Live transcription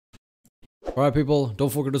Alright people, don't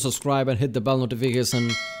forget to subscribe and hit the bell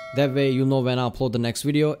notification. That way you'll know when I upload the next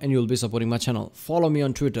video and you'll be supporting my channel. Follow me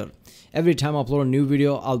on Twitter. Every time I upload a new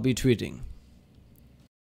video, I'll be tweeting.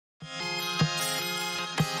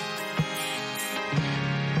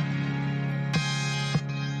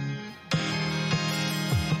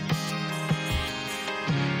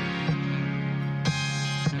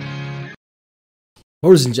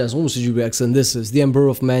 Ladies and gents, and this is The Emperor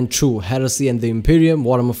of Man 2, Heresy and the Imperium,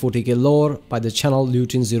 Warhammer 40k lore by the channel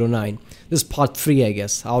Lutin09. This is part 3 I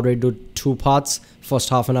guess. I already did 2 parts, first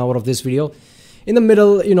half an hour of this video. In the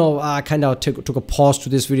middle, I kind of took a pause to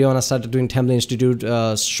this video and I started doing Temple Institute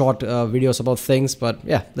short videos about things, but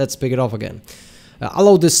yeah, let's pick it up again. I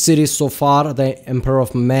love this series so far, The Emperor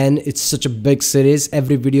of Man. It's such a big series.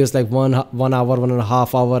 Every video is like 1 hour,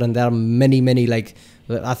 1.5 hours, and there are many like,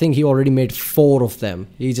 I think he already made 4 of them.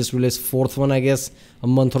 He just released 4th one, I guess, a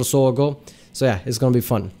month or so ago. So yeah, it's gonna be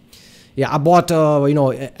fun. Yeah, I bought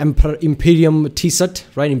Imperium t-shirt,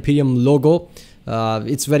 right? Imperium logo.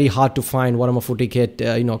 It's very hard to find Warhammer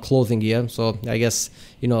 40k clothing here. So I guess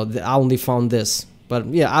I only found this. But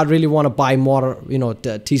yeah, I really want to buy more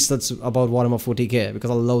t-shirts about Warhammer 40k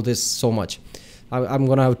because I love this so much. I'm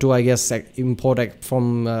gonna have to, I guess, import it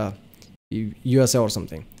from USA or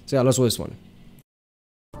something. So yeah, let's do this one.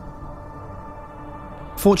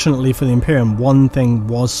 Fortunately for the Imperium, one thing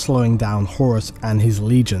was slowing down Horus and his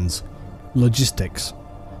legions: logistics.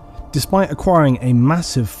 Despite acquiring a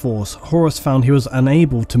massive force, Horus found he was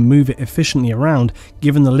unable to move it efficiently around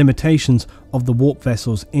given the limitations of the warp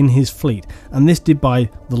vessels in his fleet, and this did buy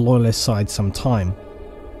the loyalist side some time.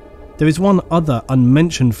 There is one other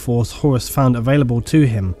unmentioned force Horus found available to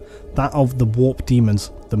him, that of the warp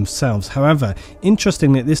demons themselves. However,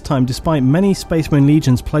 interestingly at this time, despite many Space Marine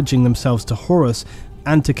legions pledging themselves to Horus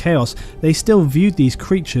and to Chaos, they still viewed these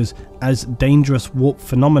creatures as dangerous warp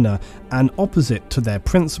phenomena and opposite to their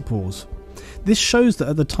principles. This shows that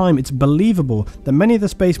at the time it's believable that many of the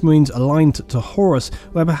Space Marines aligned to Horus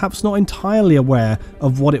were perhaps not entirely aware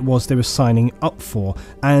of what it was they were signing up for,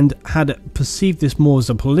 and had perceived this more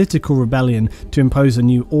as a political rebellion to impose a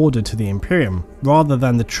new order to the Imperium, rather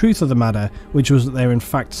than the truth of the matter, which was that they were in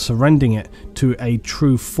fact surrendering it to a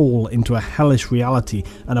true fall into a hellish reality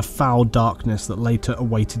and a foul darkness that later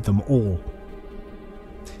awaited them all.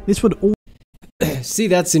 This would all See,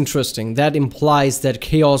 that's interesting. That implies that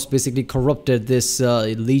Chaos basically corrupted this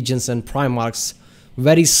legions and primarchs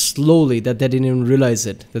very slowly, that they didn't even realize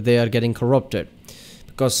it, that they are getting corrupted.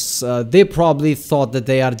 Because they probably thought that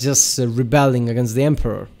they are just rebelling against the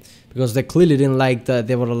Emperor, because they clearly didn't like that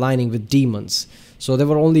they were aligning with demons. So they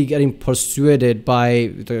were only getting persuaded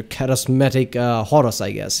by the charismatic Horus,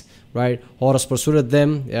 I guess, right? Horus persuaded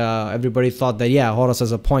them. Everybody thought that, yeah, Horus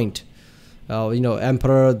has a point.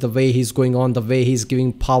 Emperor, the way he's going on, the way he's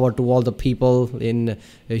giving power to all the people in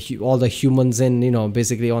all the humans in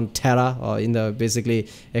basically on Terra, in the basically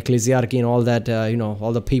ecclesiarchy and all that,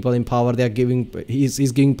 all the people in power, they're giving,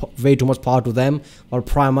 he's giving way too much power to them. While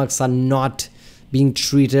primarchs are not being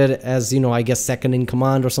treated as I guess second in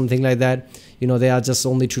command or something like that. They are just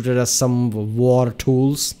only treated as some war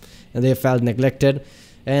tools, and they felt neglected.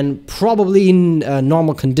 And probably in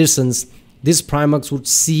normal conditions, these primarchs would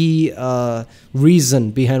see reason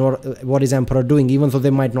behind what is Emperor doing. Even though they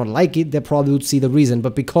might not like it, they probably would see the reason.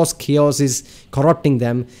 But because Chaos is corrupting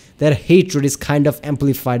them, their hatred is kind of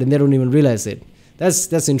amplified and they don't even realize it.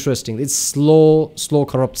 That's interesting. It's slow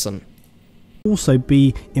corruption. Also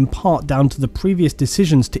be in part down to the previous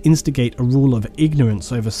decisions to instigate a rule of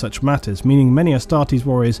ignorance over such matters, meaning many Astartes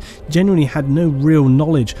warriors genuinely had no real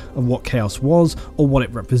knowledge of what Chaos was or what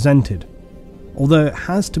it represented. Although it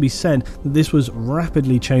has to be said that this was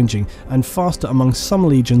rapidly changing and faster among some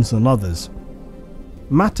legions than others.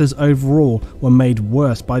 Matters overall were made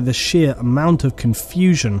worse by the sheer amount of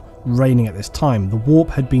confusion reigning at this time. The warp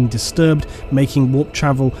had been disturbed, making warp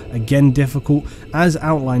travel again difficult. As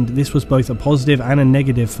outlined, this was both a positive and a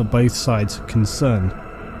negative for both sides concerned.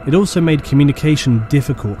 It also made communication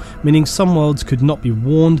difficult, meaning some worlds could not be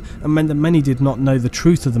warned, and meant that many did not know the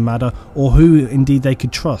truth of the matter or who indeed they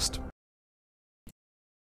could trust.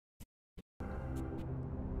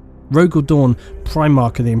 Rogel Dawn,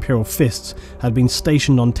 Primarch of the Imperial Fists, had been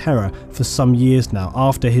stationed on Terra for some years now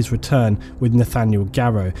after his return with Nathaniel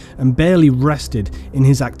Garrow, and barely rested in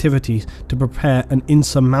his activities to prepare an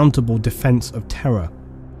insurmountable defence of Terra.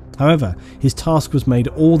 However, his task was made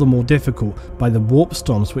all the more difficult by the warp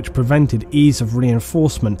storms which prevented ease of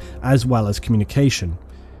reinforcement as well as communication.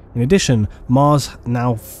 In addition, Mars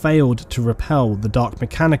now failed to repel the Dark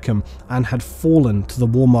Mechanicum and had fallen to the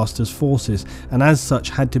War Master's forces, and as such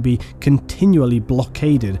had to be continually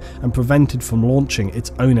blockaded and prevented from launching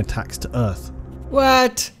its own attacks to Earth.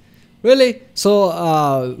 What? Really?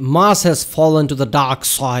 So Mars has fallen to the dark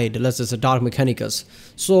side, let's just say Dark Mechanicus.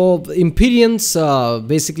 So Imperium's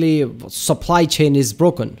basically supply chain is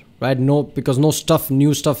broken, right? Because no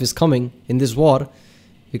new stuff is coming in this war.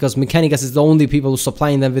 Because Mechanicus is the only people who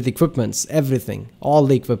supplying them with equipments, everything, all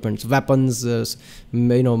the equipments, weapons,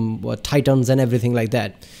 titans and everything like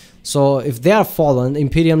that. So if they are fallen,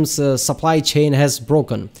 Imperium's supply chain has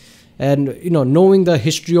broken. And knowing the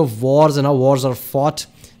history of wars and how wars are fought,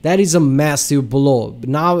 that is a massive blow.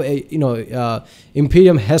 Now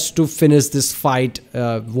Imperium has to finish this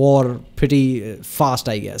war pretty fast,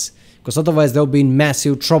 I guess, because otherwise they'll be in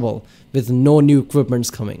massive trouble with no new equipments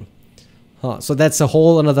coming. So that's a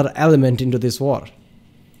whole another element into this war.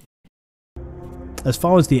 As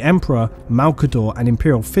far as the Emperor, Malkador and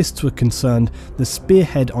Imperial Fists were concerned, the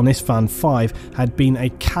spearhead on Isfahan V had been a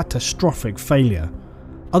catastrophic failure.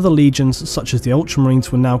 Other legions, such as the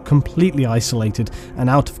Ultramarines, were now completely isolated and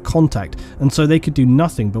out of contact, and so they could do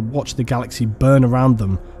nothing but watch the galaxy burn around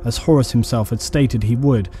them, as Horus himself had stated he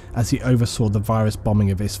would as he oversaw the virus bombing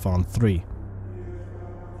of Isfahan III.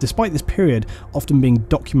 Despite this period often being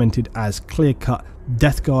documented as clear-cut,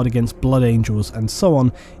 death guard against blood angels and so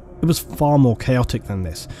on, it was far more chaotic than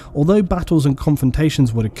this. Although battles and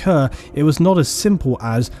confrontations would occur, it was not as simple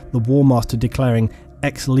as the War Master declaring,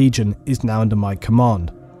 "X Legion is now under my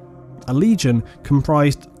command." A legion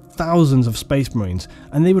comprised thousands of Space Marines,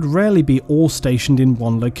 and they would rarely be all stationed in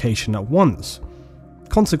one location at once.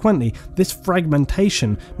 Consequently, this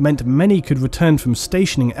fragmentation meant many could return from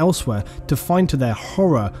stationing elsewhere to find to their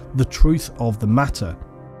horror the truth of the matter.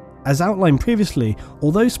 As outlined previously,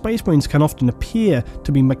 although Space Marines can often appear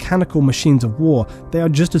to be mechanical machines of war, they are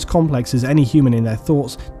just as complex as any human in their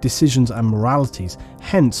thoughts, decisions and moralities,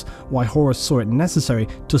 hence why Horus saw it necessary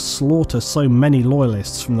to slaughter so many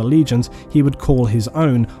loyalists from the legions he would call his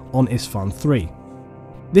own on Isfahan III.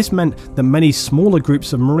 This meant that many smaller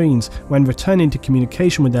groups of Marines, when returning to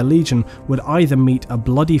communication with their legion, would either meet a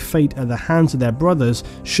bloody fate at the hands of their brothers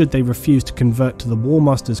should they refuse to convert to the War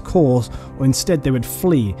Master's cause, or instead they would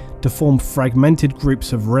flee to form fragmented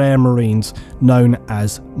groups of rare Marines known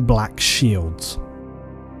as Black Shields.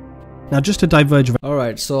 Now just to diverge...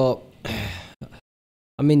 Alright, so...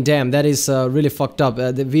 I mean, damn, that is really fucked up.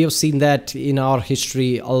 We have seen that in our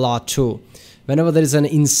history a lot too. Whenever there is an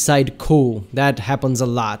inside coup, that happens a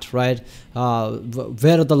lot, right?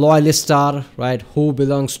 Where the loyalists are, right? Who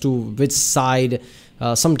belongs to which side?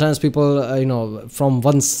 Sometimes people, from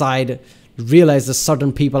one side realize that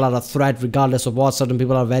certain people are a threat regardless of what. Certain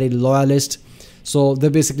people are very loyalist. So they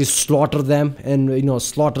basically slaughter them and,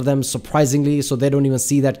 slaughter them surprisingly, so they don't even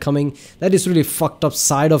see that coming. That is really fucked up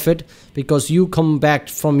side of it, because you come back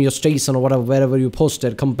from your station or whatever, wherever you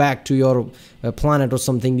posted, come back to your planet or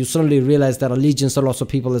something, you suddenly realize that allegiance or lots of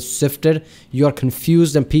people is shifted, you are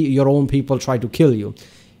confused and your own people try to kill you.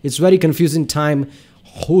 It's very confusing time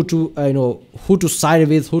who to side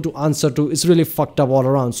with, who to answer to. It's really fucked up all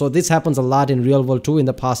around. So this happens a lot in real world too. In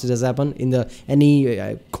the past it has happened in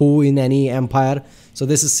any coup in any empire. So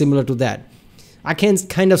this is similar to that. I can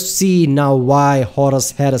kind of see now why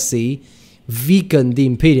Horus Heresy weakened the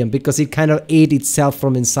Imperium, because it kind of ate itself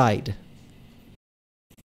from inside.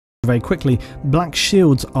 Very quickly, Black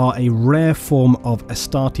Shields are a rare form of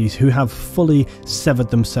Astartes who have fully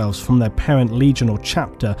severed themselves from their parent legion or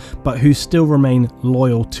chapter, but who still remain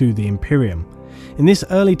loyal to the Imperium. In this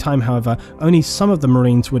early time, however, only some of the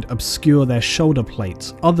Marines would obscure their shoulder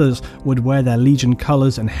plates, others would wear their legion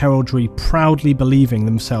colours and heraldry, proudly believing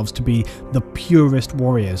themselves to be the purest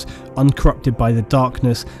warriors, uncorrupted by the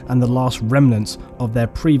darkness and the last remnants of their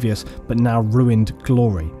previous but now ruined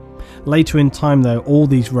glory. Later in time though, all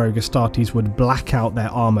these rogue Astartes would black out their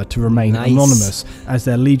armour to remain anonymous, as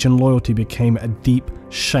their legion loyalty became a deep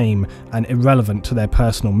shame and irrelevant to their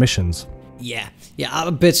personal missions. Yeah, I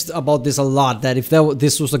bitched about this a lot, that if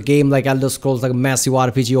this was a game like Elder Scrolls, like a massive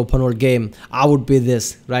RPG open world game, I would be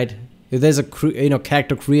this, right? If there's a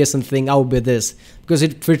character creation thing, I would be this, because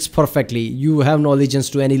it fits perfectly. You have no allegiance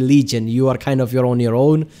to any legion, you are kind of your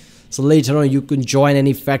own. So later on you can join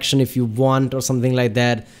any faction if you want or something like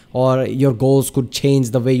that, or your goals could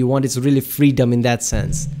change the way you want. It's really freedom in that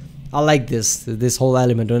sense. I like this whole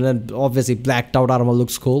element, and then obviously blacked out armor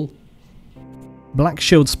looks cool. Black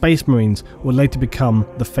Shield Space Marines would later become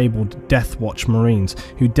the fabled Death Watch Marines,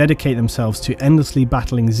 who dedicate themselves to endlessly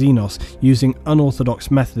battling Xenos using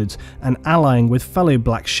unorthodox methods and allying with fellow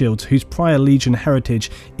Black Shields whose prior Legion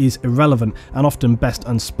heritage is irrelevant and often best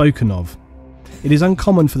unspoken of. It is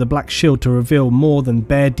uncommon for the Black Shield to reveal more than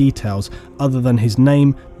bare details other than his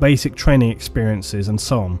name, basic training experiences and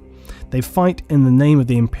so on. They fight in the name of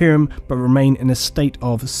the Imperium but remain in a state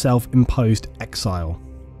of self-imposed exile.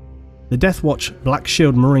 The Death Watch Black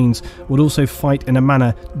Shield Marines would also fight in a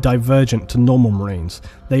manner divergent to normal Marines.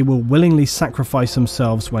 They will willingly sacrifice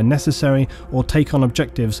themselves where necessary or take on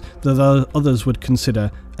objectives that others would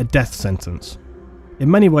consider a death sentence.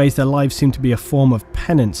 In many ways their lives seem to be a form of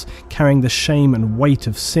penance, carrying the shame and weight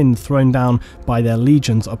of sin thrown down by their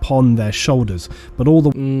legions upon their shoulders. But all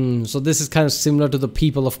the so this is kind of similar to the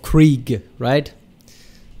people of Krieg, right?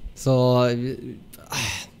 So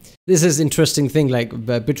this is interesting thing, like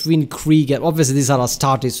between Krieg and obviously these are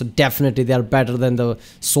Astartes, so definitely they are better than the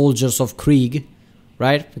soldiers of Krieg,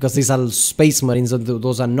 right? Because these are space marines and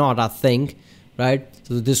those are not, I think, right?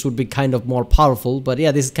 So this would be kind of more powerful, but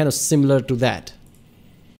yeah, this is kind of similar to that.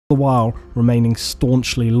 The while remaining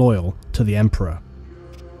staunchly loyal to the Emperor.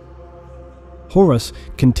 Horus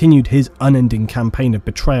continued his unending campaign of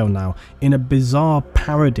betrayal now, in a bizarre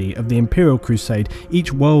parody of the Imperial Crusade.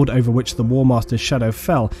 Each world over which the War Master's shadow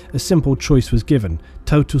fell, a simple choice was given: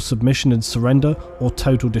 total submission and surrender, or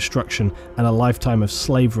total destruction and a lifetime of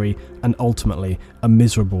slavery, and ultimately a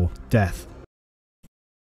miserable death.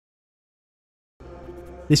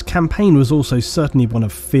 This campaign was also certainly one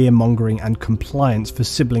of fear-mongering and compliance for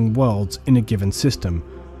sibling worlds in a given system.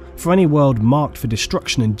 For any world marked for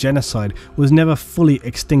destruction and genocide was never fully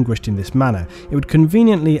extinguished in this manner. It would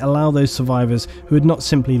conveniently allow those survivors who had not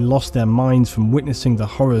simply lost their minds from witnessing the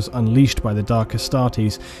horrors unleashed by the Dark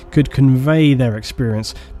Astartes could convey their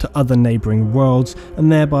experience to other neighbouring worlds, and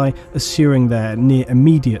thereby assuring their near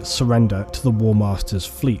immediate surrender to the War Master's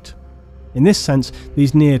fleet. In this sense,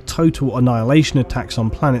 these near-total annihilation attacks on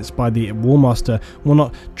planets by the War Master were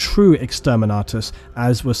not true exterminatus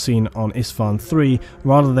as was seen on Isfahan 3,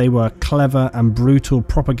 rather they were a clever and brutal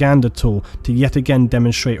propaganda tool to yet again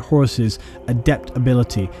demonstrate Horus's adept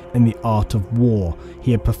ability in the art of war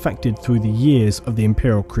he had perfected through the years of the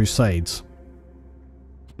Imperial Crusades.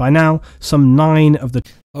 By now, some 9 of the...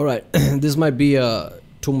 Alright, this might be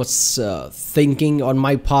too much thinking on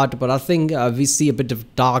my part, but I think we see a bit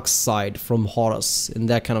of dark side from Horus in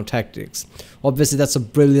that kind of tactics. Obviously that's a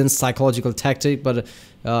brilliant psychological tactic, but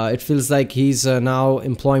it feels like he's now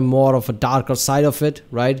employing more of a darker side of it,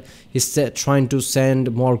 right? He's trying to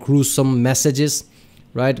send more gruesome messages,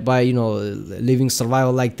 right, by, you know, living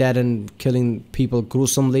survival like that and killing people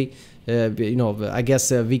gruesomely. You know, I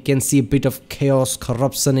guess we can see a bit of chaos,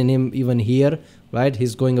 corruption in him even here, right?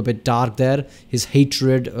 He's going a bit dark there. His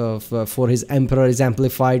hatred for his emperor is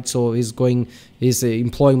amplified, so he's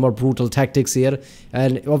employing more brutal tactics here.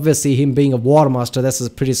 And obviously him being a war master, that's a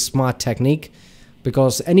pretty smart technique,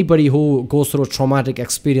 because anybody who goes through a traumatic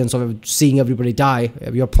experience of seeing everybody die,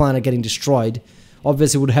 your planet getting destroyed,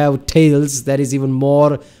 obviously would have tales that is even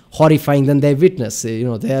more horrifying than they witness. You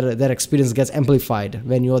know, their experience gets amplified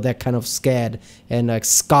when you're that kind of scared and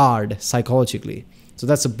scarred psychologically. So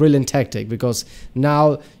that's a brilliant tactic, because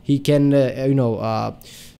now he can, you know,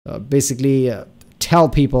 basically tell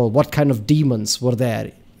people what kind of demons were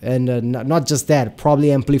there. And not just that,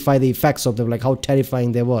 probably amplify the effects of them, like how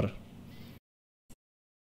terrifying they were.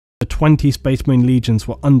 The 20 Space Marine legions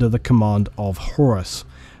were under the command of Horus.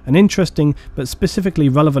 An interesting but specifically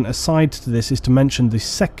relevant aside to this is to mention the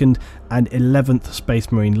 2nd and 11th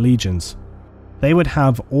Space Marine legions. They would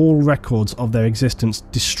have all records of their existence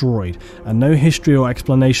destroyed, and no history or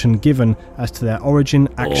explanation given as to their origin,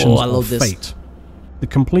 actions, or fate. The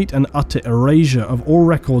complete and utter erasure of all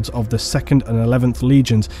records of the 2nd and 11th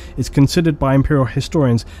legions is considered by Imperial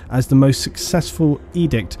historians as the most successful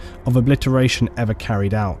edict of obliteration ever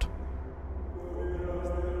carried out.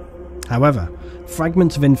 However,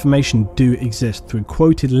 fragments of information do exist through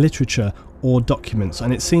quoted literature or documents,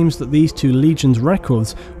 and it seems that these 2 legions'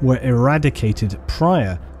 records were eradicated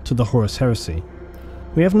prior to the Horus Heresy.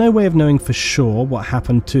 We have no way of knowing for sure what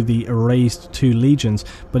happened to the erased 2 legions,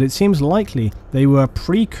 but it seems likely they were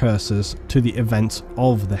precursors to the events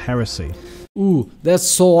of the Heresy. Ooh, that's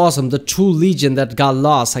so awesome. The 2 legion that got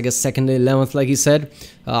lost, I guess 2nd and 11th, like he said.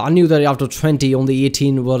 I knew that after 20, only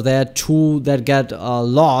 18 were there. 2 that got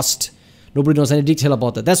lost. Nobody knows any detail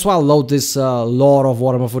about that. That's why I love this lore of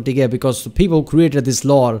Warhammer 40k, because the people who created this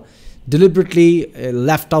lore, deliberately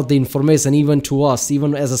left out the information even to us,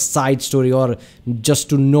 even as a side story or just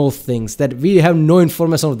to know things that we have no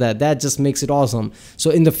information of. That just makes it awesome. So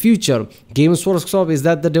in the future, Games Workshop, is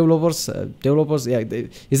that the developers?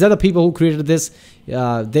 Is that the people who created this?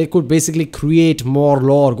 They could basically create more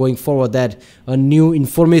lore going forward, that a new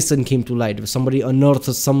information came to light. If somebody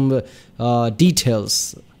unearthed some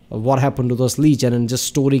details of what happened to those legion, and just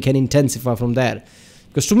story can intensify from there.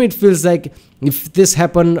 Because to me it feels like if this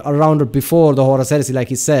happened around or before the Horus Heresy, like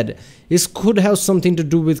he said, this could have something to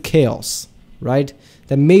do with chaos, right?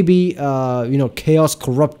 That maybe chaos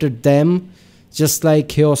corrupted them, just like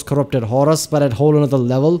chaos corrupted Horus, but at a whole another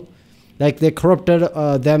level. Like they corrupted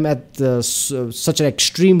them at such an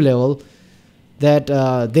extreme level that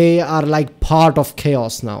they are like part of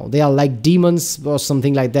chaos now. They are like demons or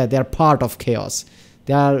something like that. They are part of chaos.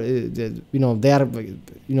 They are,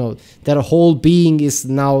 their whole being is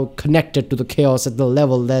now connected to the chaos at the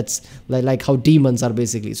level that's like how demons are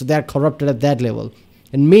basically. So they are corrupted at that level,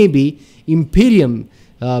 and maybe Imperium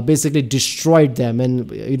basically destroyed them, and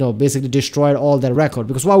basically destroyed all their record.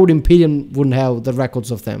 Because why would Imperium wouldn't have the records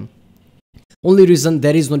of them? Only reason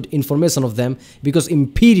there is no information of them because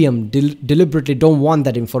Imperium deliberately don't want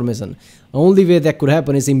that information. The only way that could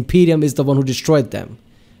happen is Imperium is the one who destroyed them.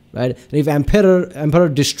 Right? And if Emperor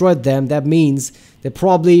destroyed them, that means they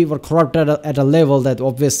probably were corrupted at a level that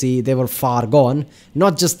obviously they were far gone.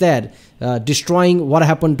 Not just that, destroying what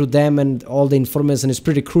happened to them and all the information is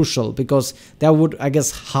pretty crucial, because that would, I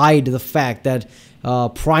guess, hide the fact that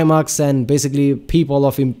Primarchs and basically people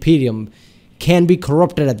of Imperium can be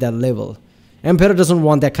corrupted at that level. Emperor doesn't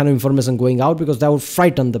want that kind of information going out, because that would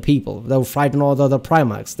frighten the people. That would frighten all the other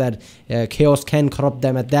Primarchs, that chaos can corrupt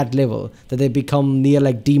them at that level, that they become near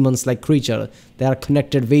like demons like creature. They are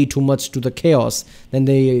connected way too much to the chaos than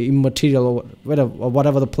the immaterial or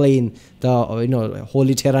whatever the plane, the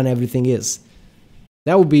holy terra and everything is.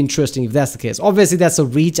 That would be interesting if that's the case. Obviously that's a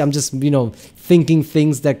reach. I'm just thinking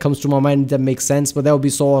things that comes to my mind that make sense, but that would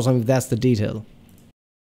be so awesome if that's the detail.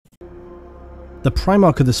 The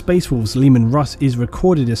Primarch of the Space Wolves, Leman Russ, is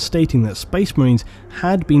recorded as stating that Space Marines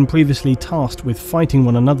had been previously tasked with fighting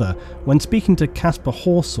one another when speaking to Caspar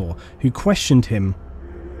Horsaw, who questioned him.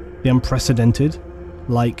 The unprecedented?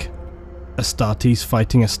 Like Astartes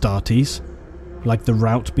fighting Astartes? Like the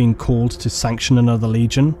route being called to sanction another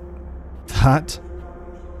legion? That?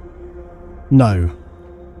 No.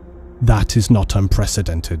 That is not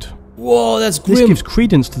unprecedented. Whoa, that's grim. This gives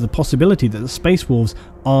credence to the possibility that the Space Wolves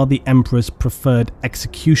are the Emperor's preferred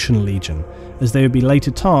execution legion, as they would be later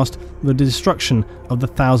tasked with the destruction of the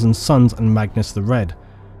Thousand Sons and Magnus the Red.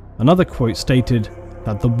 Another quote stated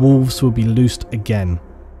that the wolves will be loosed again.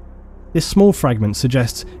 This small fragment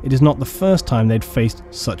suggests it is not the first time they'd faced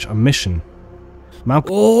such a mission.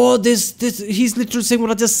 He's literally saying what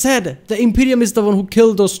I just said. The Imperium is the one who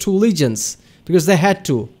killed those two legions, because they had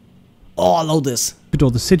to. Oh, I love this.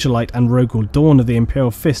 Malcador the Sigillite and Rogel Dawn of the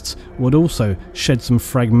Imperial Fists would also shed some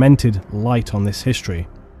fragmented light on this history.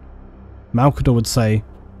 Malcador would say,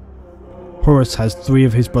 Horus has 3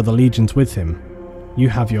 of his brother legions with him. You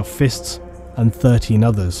have your fists and 13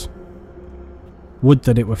 others. Would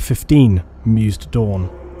that it were 15, mused Dawn.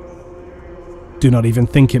 Do not even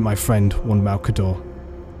think it, my friend, warned Malcador.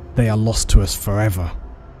 They are lost to us forever.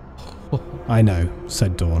 I know,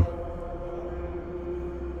 said Dawn.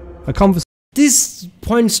 This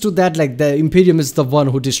points to that, like the Imperium is the one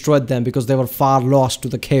who destroyed them because they were far lost to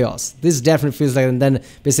the chaos. This definitely feels like, and then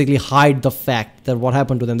basically hide the fact that what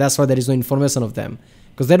happened to them. That's why there is no information of them,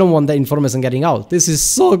 because they don't want the information getting out. This is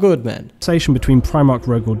so good, man. Conversation between Primarch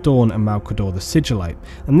Rogel Dawn and Malcador the Sigillite,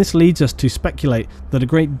 and this leads us to speculate that a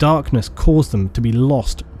great darkness caused them to be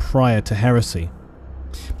lost prior to heresy.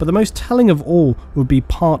 But the most telling of all would be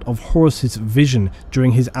part of Horus's vision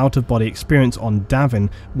during his out-of-body experience on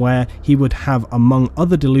Davin, where he would have, among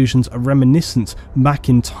other delusions, a reminiscence back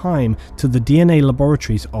in time to the DNA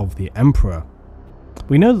laboratories of the Emperor.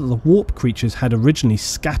 We know that the warp creatures had originally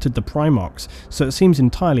scattered the Primarchs, so it seems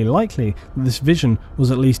entirely likely that this vision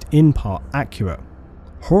was at least in part accurate.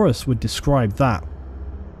 Horus would describe that.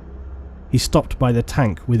 He stopped by the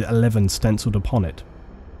tank with 11 stenciled upon it.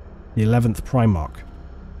 The 11th Primarch,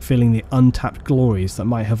 feeling the untapped glories that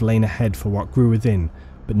might have lain ahead for what grew within,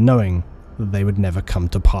 but knowing that they would never come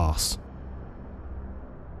to pass.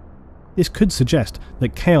 This could suggest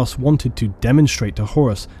that Chaos wanted to demonstrate to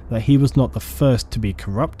Horus that he was not the first to be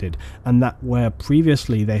corrupted, and that where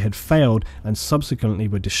previously they had failed and subsequently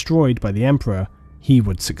were destroyed by the Emperor, he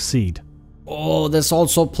would succeed. Oh, this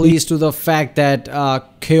also plays to the fact that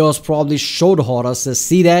Chaos probably showed Horus,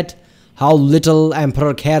 see that? how little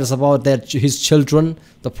Emperor cares about his children,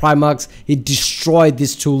 the Primarchs. He destroyed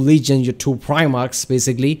these two legions, your two Primarchs,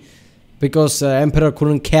 basically, because Emperor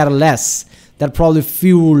couldn't care less. That probably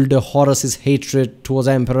fueled Horus's hatred towards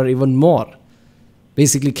Emperor even more.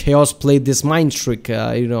 Basically, Chaos played this mind trick,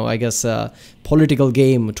 I guess, political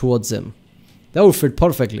game towards him. That would fit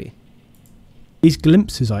perfectly. These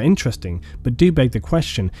glimpses are interesting, but do beg the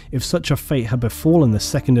question, if such a fate had befallen the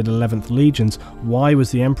 2nd and 11th Legions, why was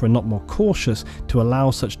the Emperor not more cautious to allow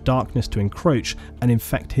such darkness to encroach and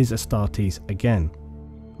infect his Astartes again?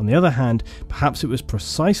 On the other hand, perhaps it was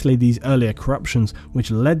precisely these earlier corruptions which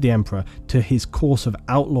led the Emperor to his course of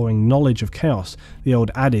outlawing knowledge of chaos, the old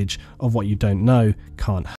adage of what you don't know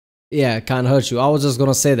can't hurt. Yeah, can't hurt you. I was just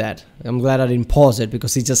gonna say that. I'm glad I didn't pause it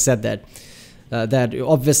because he just said that. That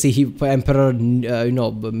obviously Emperor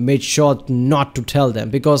made sure not to tell them,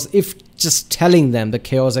 because if just telling them the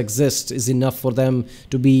chaos exists is enough for them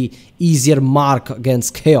to be easier mark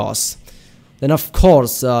against chaos, then of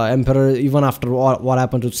course Emperor, even after what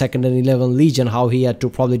happened to 2nd and 11th Legion, how he had to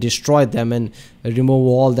probably destroy them and remove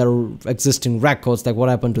all their existing records, like what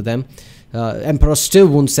happened to them, Emperor still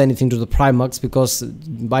won't say anything to the Primarchs, because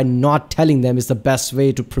by not telling them is the best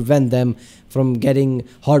way to prevent them from getting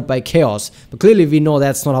hurt by chaos. But clearly we know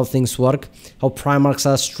that's not how things work. How Primarchs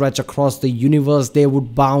are stretched across the universe, they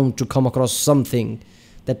would bound to come across something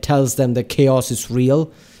that tells them that chaos is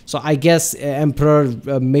real. So I guess Emperor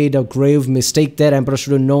made a grave mistake there. Emperor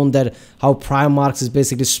should have known that how Primarchs is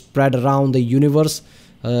basically spread around the universe.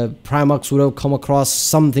 Primarchs would have come across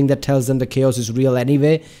something that tells them the chaos is real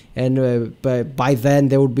anyway, and by then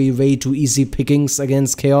there would be way too easy pickings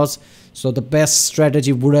against chaos. So the best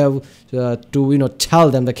strategy would have to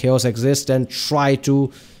tell them the chaos exists and try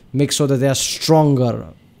to make sure that they are stronger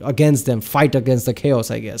against them, fight against the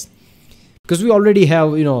chaos, I guess. Because we already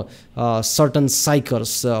have certain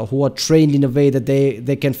psychers who are trained in a way that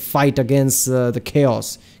they can fight against the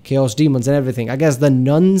chaos demons and everything. I guess the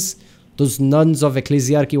nuns, those nuns of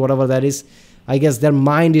ecclesiarchy, whatever that is, I guess their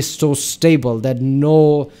mind is so stable that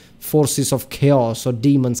no forces of chaos or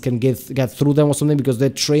demons can get through them or something, because they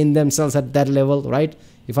train themselves at that level, right?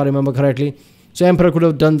 If I remember correctly. So Emperor could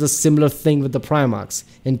have done the similar thing with the Primarchs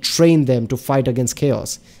and trained them to fight against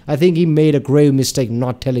chaos. I think he made a grave mistake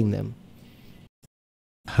not telling them.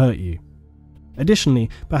 Hurt you. Additionally,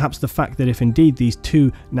 perhaps the fact that if indeed these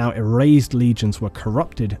two now erased legions were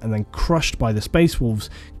corrupted and then crushed by the Space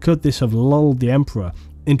Wolves, could this have lulled the Emperor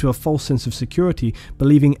into a false sense of security,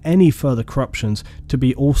 believing any further corruptions to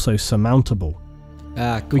be also surmountable?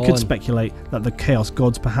 We could speculate that the Chaos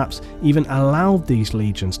Gods perhaps even allowed these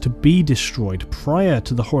legions to be destroyed prior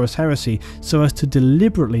to the Horus Heresy, so as to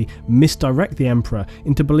deliberately misdirect the Emperor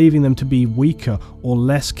into believing them to be weaker or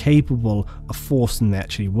less capable of force than they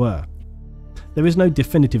actually were. There is no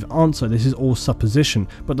definitive answer, this is all supposition,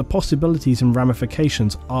 but the possibilities and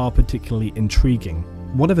ramifications are particularly intriguing.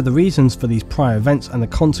 Whatever the reasons for these prior events and the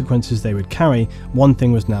consequences they would carry, one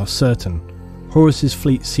thing was now certain. Horus's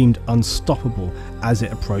fleet seemed unstoppable as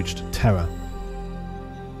it approached Terra.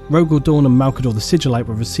 Rogel Dawn and Malkador the Sigillite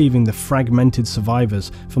were receiving the fragmented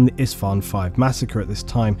survivors from the Isfahan 5 massacre at this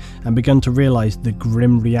time and begun to realise the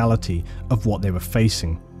grim reality of what they were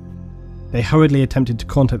facing. They hurriedly attempted to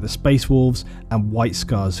contact the Space Wolves and White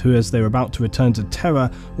Scars, who, as they were about to return to Terra,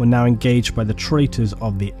 were now engaged by the traitors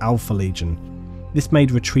of the Alpha Legion. This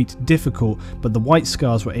made retreat difficult, but the White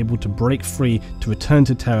Scars were able to break free to return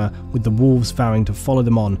to Terra, with the Wolves vowing to follow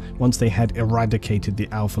them on once they had eradicated the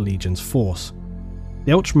Alpha Legion's force.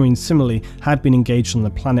 The Ultramarines similarly had been engaged on the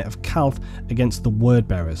planet of Kalth against the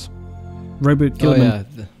Wordbearers. Robert Gilman...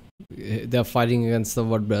 Oh yeah, they're fighting against the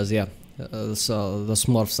Wordbearers, yeah. So the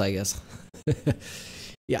Smurfs, I guess.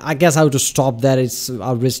 Yeah, I guess I have to stop there. It's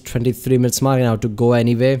I'll risk 23 minutes mark and I have to go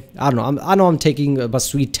anyway. I don't know. I know I'm taking a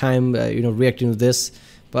sweet time, reacting to this,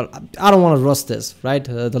 but I don't want to rush this, right?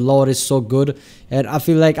 The lore is so good, and I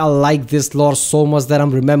feel like I like this lore so much that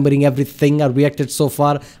I'm remembering everything I reacted so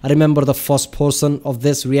far. I remember the first portion of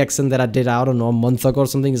this reaction that I did, I don't know, a month ago or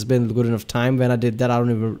something. It's been good enough time when I did that. I don't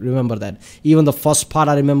even remember that. Even the first part,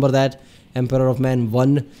 I remember that. Emperor of Man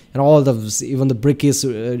 1 and all the, even the Brickies,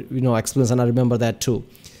 explanation, I remember that too.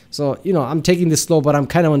 So, I'm taking this slow, but I'm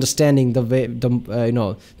kind of understanding the way,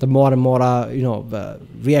 the more and more I,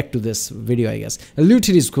 react to this video, I guess. And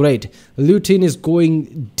Lutin is great. Lutin is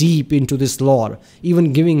going deep into this lore,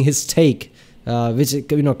 even giving his take, which,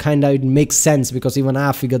 kind of makes sense, because even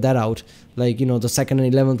I figured that out. Like, the 2nd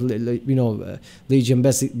and 11th, Legion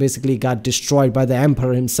basically got destroyed by the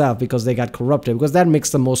Emperor himself because they got corrupted, because that makes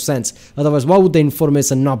the most sense. Otherwise, why would the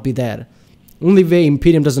information not be there? Only way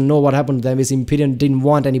Imperium doesn't know what happened to them is Imperium didn't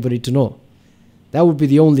want anybody to know. That would be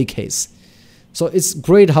the only case. So it's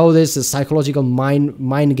great how this psychological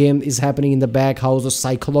mind game is happening in the back, how the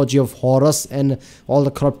psychology of Horus and all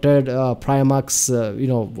the corrupted Primarchs, you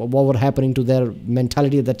know, what were happening to their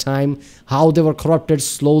mentality at the time, how they were corrupted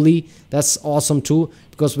slowly. That's awesome too,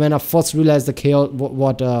 because when I first realized the chaos,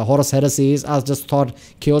 what Horus Heresy is, I just thought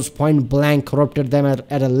Chaos point blank corrupted them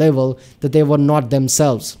at a level that they were not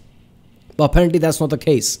themselves. But apparently that's not the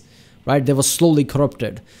case, right? They were slowly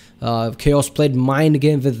corrupted. Chaos played mind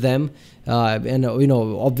game with them. And you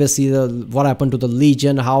know, obviously what happened to the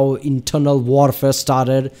Legion, how internal warfare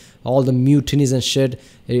started, all the mutinies and shit.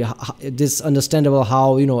 It's understandable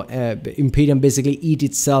how, you know, Imperium basically eat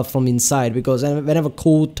itself from inside, because whenever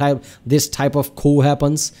this type of coup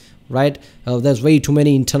happens, right, there's way too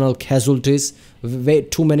many internal casualties, way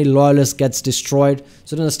too many loyalists gets destroyed.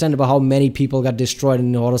 So it's understandable how many people got destroyed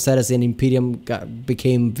in Horus Heresy and Imperium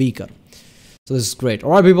became weaker. So this is great.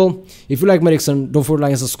 Alright people, if you like my reaction, don't forget to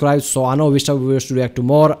like and subscribe so I know which type of videos to react to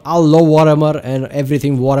more. I love Warhammer and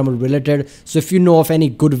everything Warhammer related. So if you know of any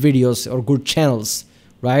good videos or good channels,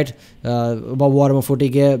 right, about Warhammer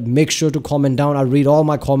 40k, make sure to comment down. I read all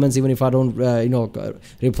my comments even if I don't you know,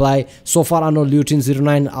 reply. So far I know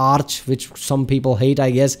Lutin09 Arch, which some people hate,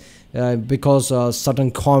 I guess, because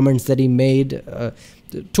certain comments that he made.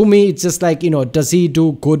 To me, it's just like, you know, does he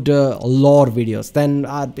do good lore videos? Then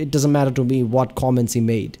it doesn't matter to me what comments he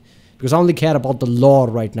made, because I only care about the lore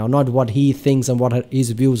right now, not what he thinks and what his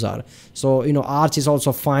views are. So, you know, Arch is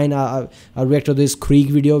also fine. I reacted to this Krieg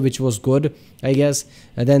video, which was good, I guess.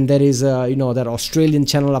 And then there is, you know, that Australian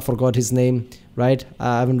channel, I forgot his name, right?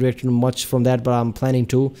 I haven't reacted much from that, but I'm planning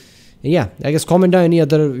to. Yeah, I guess comment down any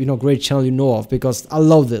other, you know, great channel you know of, because I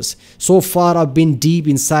love this. So far I've been deep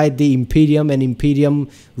inside the Imperium and Imperium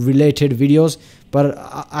related videos, but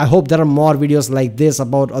I hope there are more videos like this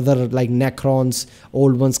about other, like, Necrons,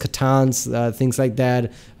 old ones, Catans, things like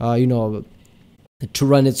that. You know,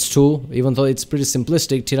 Tyranids too, even though it's pretty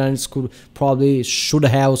simplistic. Tyranids should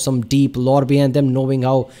have some deep lore behind them, knowing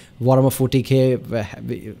how Warhammer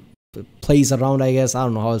 40k plays around, I guess. I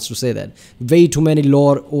don't know how else to say that. Way too many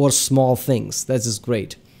lore over small things. That's just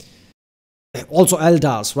great. Also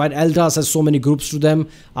Eldars, right? Eldars has so many groups to them.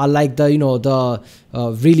 I like the, you know, the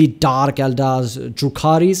really dark Eldars,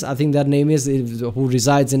 Drukaris, I think their name is, who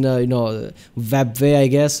resides in you know, Webway, I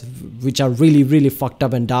guess, which are really, really fucked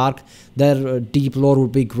up and dark. Their deep lore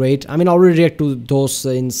would be great. I mean, I already react to those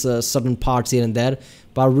in certain parts here and there,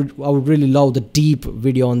 but I would really love the deep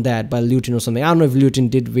video on that by Lutin or something. I don't know if Lutin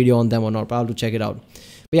did video on them or not, but I'll have to check it out.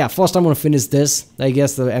 But yeah, first I'm going to finish this, I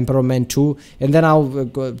guess, the Emperor Man 2, and then I'll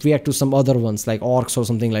react to some other ones, like Orcs or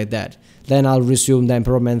something like that. Then I'll resume the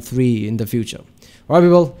Emperor Man 3 in the future. Alright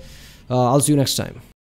people, I'll see you next time.